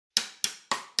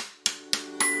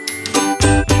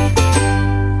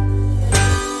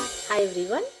Hi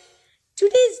everyone.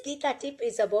 Today's Gita tip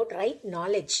is about right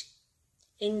knowledge.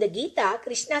 In the Gita,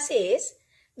 Krishna says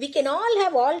we can all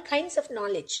have all kinds of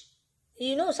knowledge.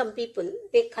 You know, some people,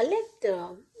 they collect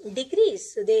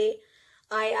degrees.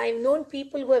 I've known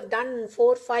people who have done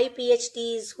 4-5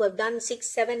 PhDs, who have done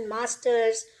 6-7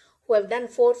 masters, who have done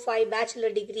 4-5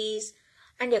 bachelor degrees,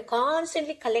 and they're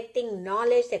constantly collecting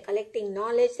knowledge. They're collecting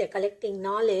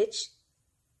knowledge.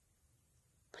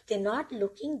 But they're not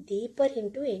looking deeper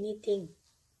into anything.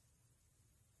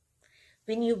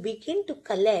 When you begin to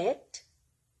collect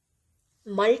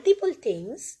multiple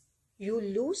things, you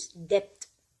lose depth.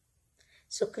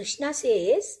 So Krishna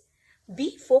says,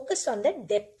 be focused on the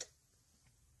depth.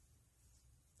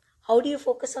 How do you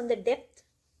focus on the depth?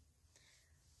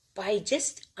 By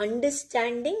just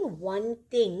understanding one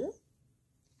thing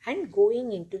and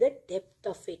going into the depth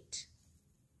of it.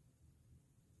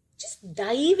 Just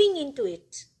diving into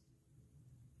it.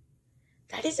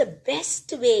 That is the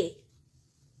best way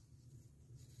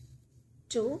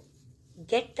to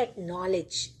get that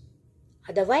knowledge.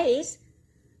 Otherwise,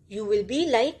 you will be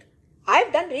like,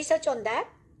 I've done research on that.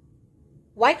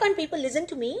 Why can't people listen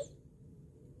to me?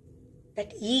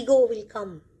 That ego will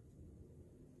come.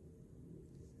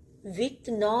 With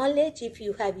knowledge, if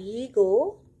you have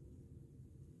ego,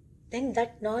 then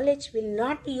that knowledge will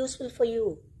not be useful for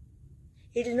you.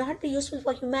 It will not be useful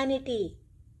for humanity.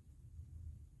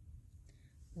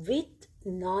 With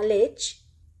knowledge,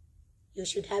 you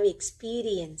should have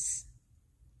experience.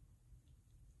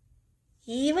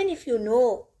 Even if you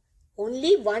know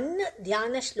only one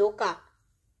dhyana shloka,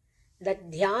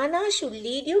 that dhyana should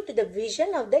lead you to the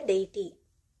vision of the deity.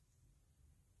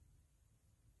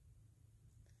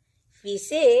 If we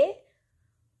say,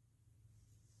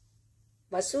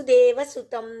 Vasudeva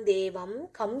Sutam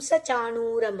Devam Kamsa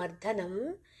Chanura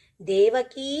Mardhanam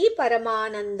Devaki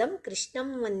Paramanandam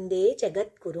Krishnam Vande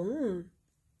Jagatgurum.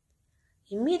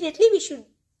 Immediately we should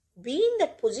be in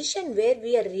that position where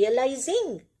we are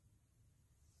realizing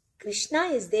Krishna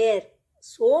is there.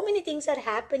 So many things are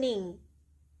happening.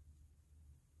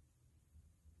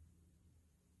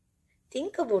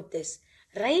 Think about this.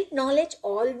 Right knowledge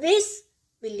always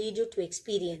will lead you to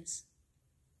experience.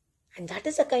 And that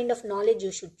is the kind of knowledge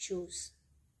you should choose.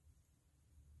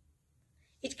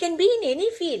 It can be in any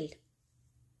field.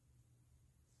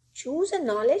 Choose a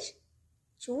knowledge,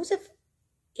 choose an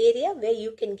area where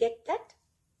you can get that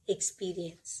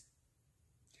experience.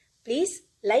 Please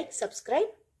like, subscribe,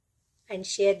 and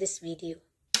share this video.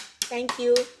 Thank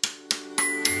you.